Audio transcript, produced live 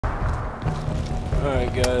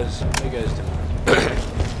Alright guys, how you guys doing? This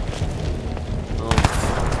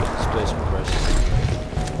place progresses.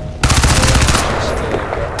 Just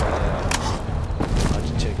got my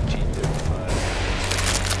Logitech G35,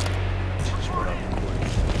 which is what I'm recording.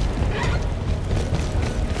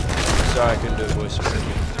 Sorry I couldn't do a voice over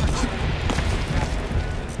again.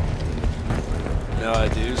 Now I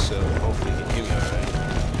do, so hopefully you can hear me alright.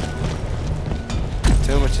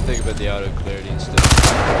 Tell me what you think about the auto clarity and stuff.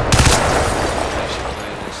 Actually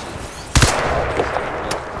playing this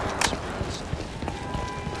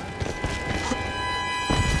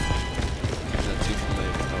not too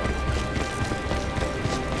familiar with auto.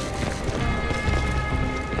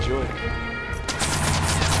 Enjoy.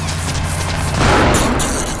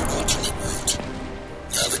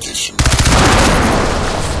 Navigation.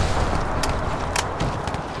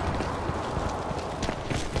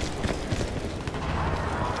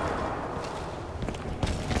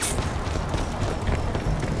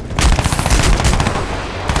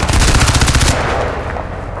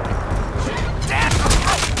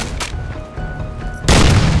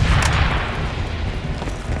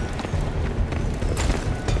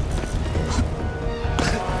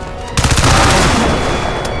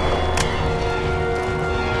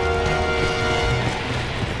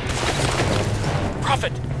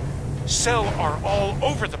 Cell are all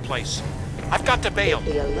over the place. I've got to bail.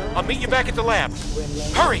 I'll meet you back at the lab.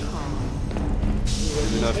 Hurry! Let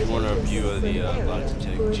me know if you want a review of the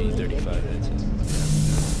Logitech G35 headset.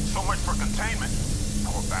 So much for containment.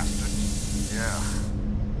 Poor bastards. Yeah.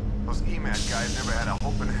 Those EMAT guys never had a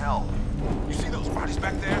hope in hell. You see those bodies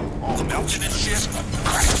back there? All melted and shit?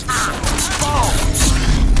 How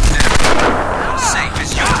safe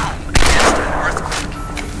is your home against an earthquake?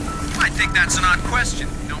 I think that's an odd question.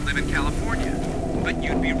 You don't live in California. But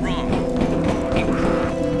you'd be wrong.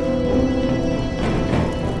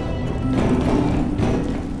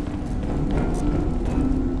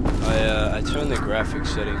 I turned the graphics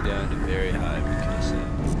setting down to very high because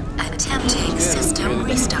attempting system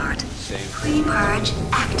restart. Pre-purge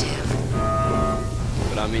active.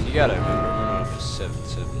 But I mean, you gotta remember, we're running off of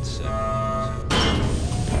 777.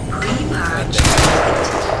 Pre-purge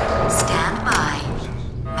complete. Stand by.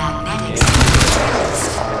 Magnetic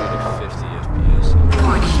stimulus. 50 FPS.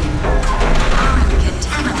 Warning. Foreign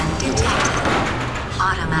contaminant detected.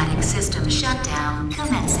 Automatic system shutdown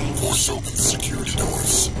commencing. Force open security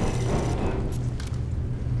doors.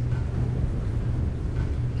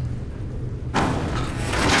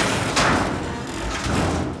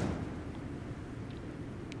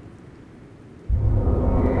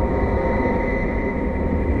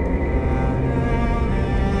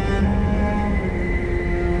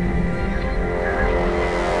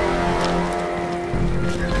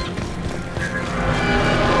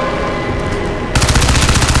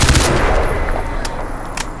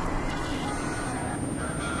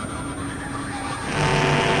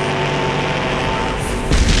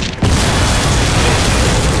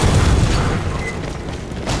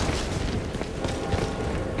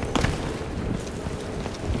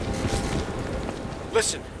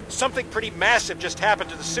 Listen, something pretty massive just happened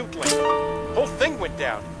to the suit link. Whole thing went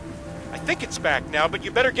down. I think it's back now, but you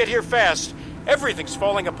better get here fast. Everything's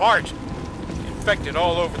falling apart. Infected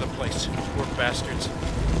all over the place. Poor bastards.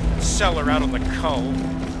 Cellar out on the cull.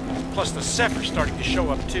 Plus the Zephyr's starting to show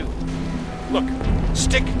up too. Look,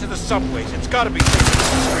 stick to the subways. It's gotta be safer than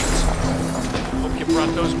the streets. Hope you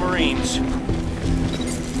brought those Marines.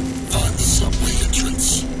 Find the subway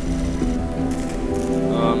entrance.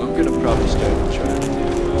 I'm gonna probably start trying to do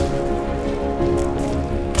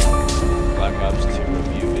Black Ops 2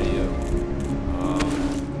 review video.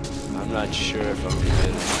 I'm not sure if I'm gonna be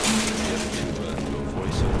able to do a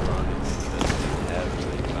voiceover on it because I have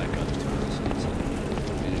played Black Ops 2 on this headset.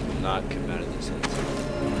 And it will not come out of this headset. I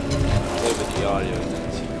play with the audio and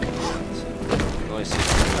then see what comes out. So you can only see the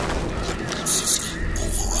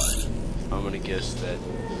Override. I'm gonna guess that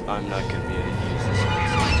I'm not gonna be able to use this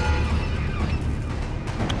headset.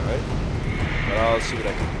 Alright, but I'll see what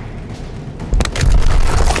I can do.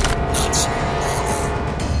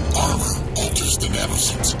 Armor alters the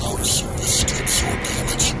nanosuit's outer surface to absorb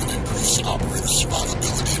damage and increase operator survival.